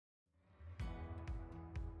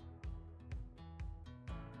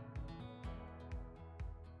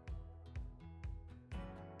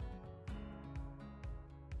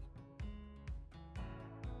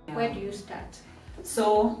Where do you start?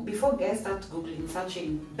 So before guys start Googling,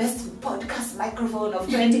 searching best podcast microphone of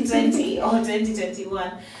 2020 or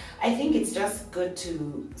 2021, I think it's just good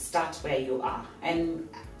to start where you are. And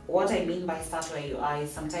what I mean by start where you are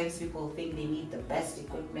is sometimes people think they need the best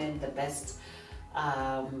equipment, the best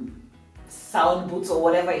sound booths or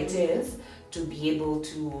whatever it is to be able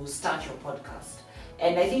to start your podcast.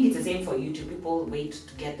 And I think it's the same for YouTube. People wait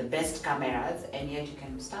to get the best cameras, and yet you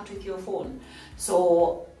can start with your phone.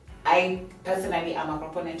 So I personally am a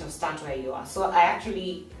proponent of start where you are. So I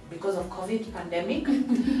actually, because of COVID pandemic,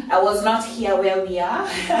 I was not here where we are.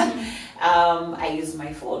 I use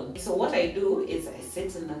my phone. So what I do is I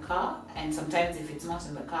sit in the car, and sometimes if it's not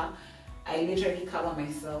in the car, I literally cover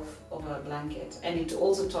myself over a blanket. And it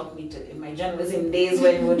also taught me to, in my journalism days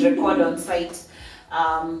when we would record on site,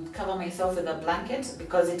 cover myself with a blanket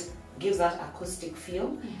because it gives that acoustic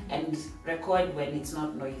feel, and record when it's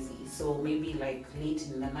not noisy. So maybe like late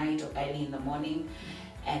in the night or early in the morning,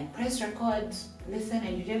 and press record, listen,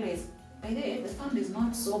 and you realize, by the way, the sound is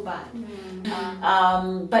not so bad.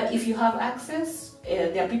 But if you have access,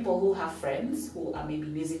 there are people who have friends who are maybe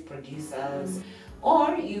music producers,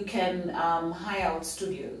 or you can hire out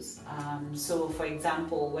studios. So for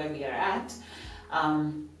example, where we are at,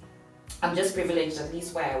 I'm just privileged, at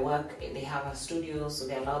least where I work, they have a studio, so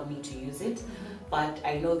they allowed me to use it. But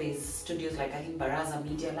I know there's studios like, I think, Baraza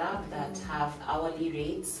Media Lab that have hourly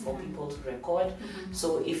rates for people to record.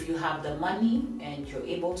 So if you have the money and you're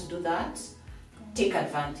able to do that, take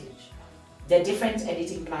advantage. There are different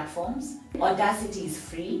editing platforms. Audacity is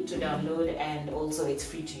free to download, and also it's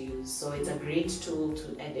free to use. So it's a great tool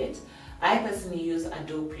to edit. I personally use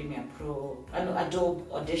Adobe Premiere Pro, Adobe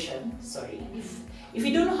Audition, sorry. If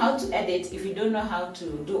you don't know how to edit, if you don't know how to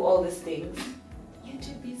do all these things,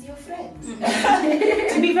 YouTube is your friend.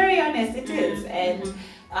 To be very honest, it is. And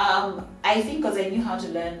I think because I knew how to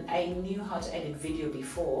learn, I knew how to edit video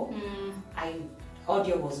before,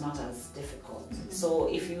 audio was not as difficult.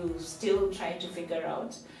 So if you still try to figure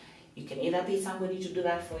out, you can either pay somebody to do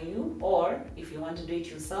that for you, or if you want to do it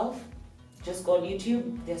yourself, just go on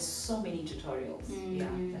YouTube. There's so many tutorials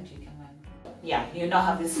that you can learn. Yeah, you now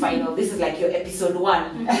have this final, this is like your episode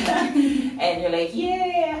 1. And you're like,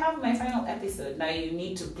 yay, I have my final episode. Now you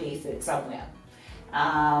need to place it somewhere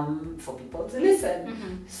for people to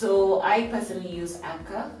listen. So I personally use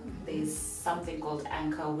Anchor. There's something called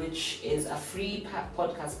Anchor, which is a free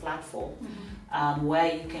podcast platform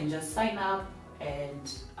where you can just sign up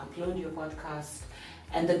and upload your podcast.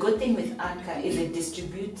 And the good thing with Anchor is it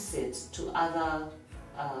distributes it to other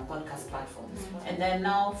podcast platforms. And then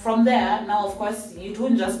now, from there, now of course, you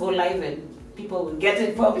don't just go live and people will get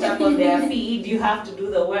it popped up on their feed. You have to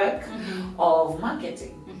do the work of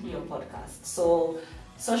marketing your podcast. So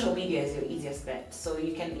social media is your easiest bet. So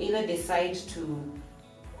you can either decide to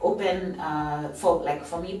open,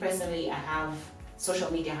 for me personally, I have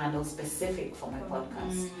social media handles specific for my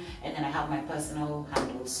podcast. And then I have my personal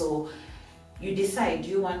handle. So you decide, do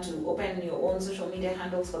you want to open your own social media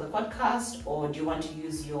handles for the podcast, or do you want to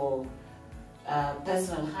use your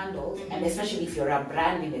personal handles? And especially if you're a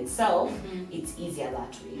brand in itself, it's easier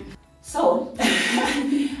that way. So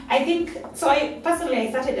I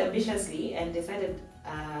personally started ambitiously and decided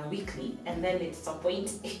weekly, and then at some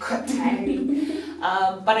point it got tiring.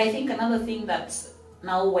 But I think another thing that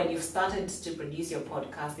now when you've started to produce your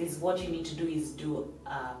podcast is what you need to do is do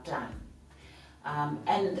a plan.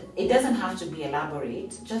 And it doesn't have to be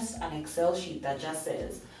elaborate, just an Excel sheet that just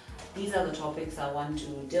says, these are the topics I want to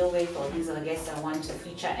deal with, or these are the guests I want to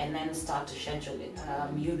feature, and then start to schedule it.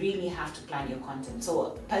 You really have to plan your content.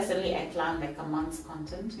 So personally, I plan like a month's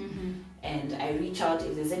content, and I reach out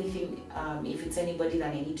if there's anything, if it's anybody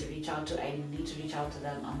that I need to reach out to, I need to reach out to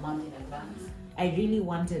them a month in advance. I really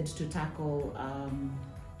wanted to tackle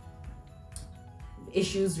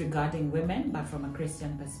issues regarding women, but from a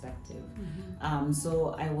Christian perspective.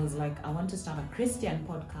 So I was like, I want to start a Christian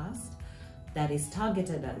podcast that is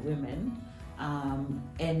targeted at women,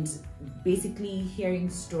 and basically hearing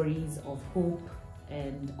stories of hope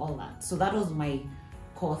and all that. So that was my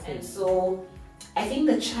core thing. And so I think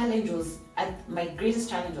the challenge was, my greatest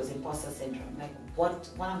challenge was imposter syndrome. Like, what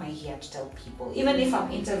am I here to tell people? Even if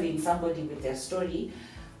I'm interviewing somebody with their story,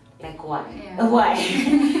 like, why? Why?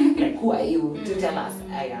 Like, who are you to tell us?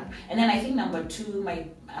 And then I think number 2, my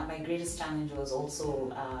greatest challenge was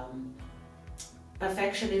also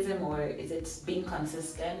perfectionism, or is it being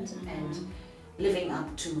consistent and living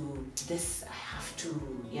up to this? I have to,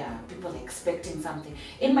 people are expecting something.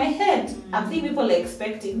 In my head, I think people are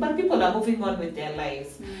expecting, but people are moving on with their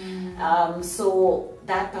lives. So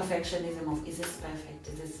that perfectionism of, is this perfect?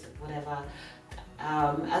 Is this whatever?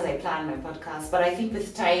 as I planned my podcast. But I think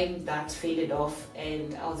with time that faded off,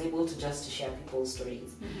 and I was able to just share people's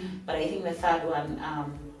stories. But I think the third one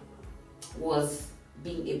was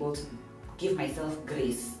being able to give myself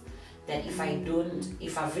grace, that if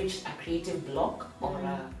I've reached a creative block or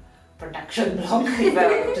a production block, if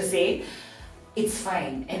I were to say, it's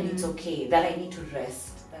fine and it's okay, that I need to rest.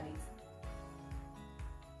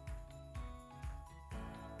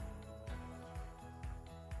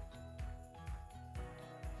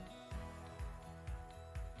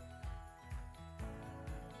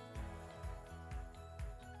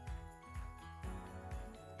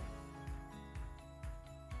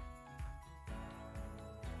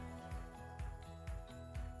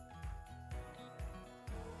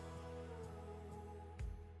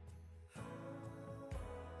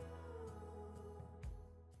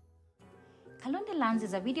 Kalunde Learns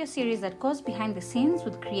is a video series that goes behind the scenes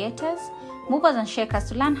with creators, movers and shakers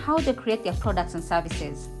to learn how they create their products and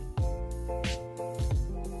services.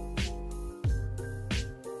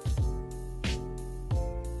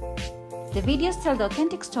 The videos tell the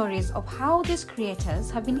authentic stories of how these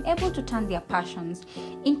creators have been able to turn their passions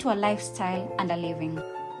into a lifestyle and a living.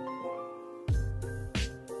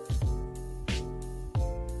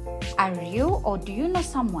 Are you or do you know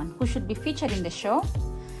someone who should be featured in the show?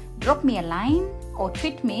 Drop me a line or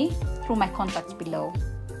tweet me through my contacts below.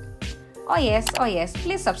 Oh yes,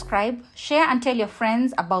 please subscribe, share and tell your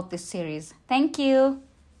friends about this series. Thank you.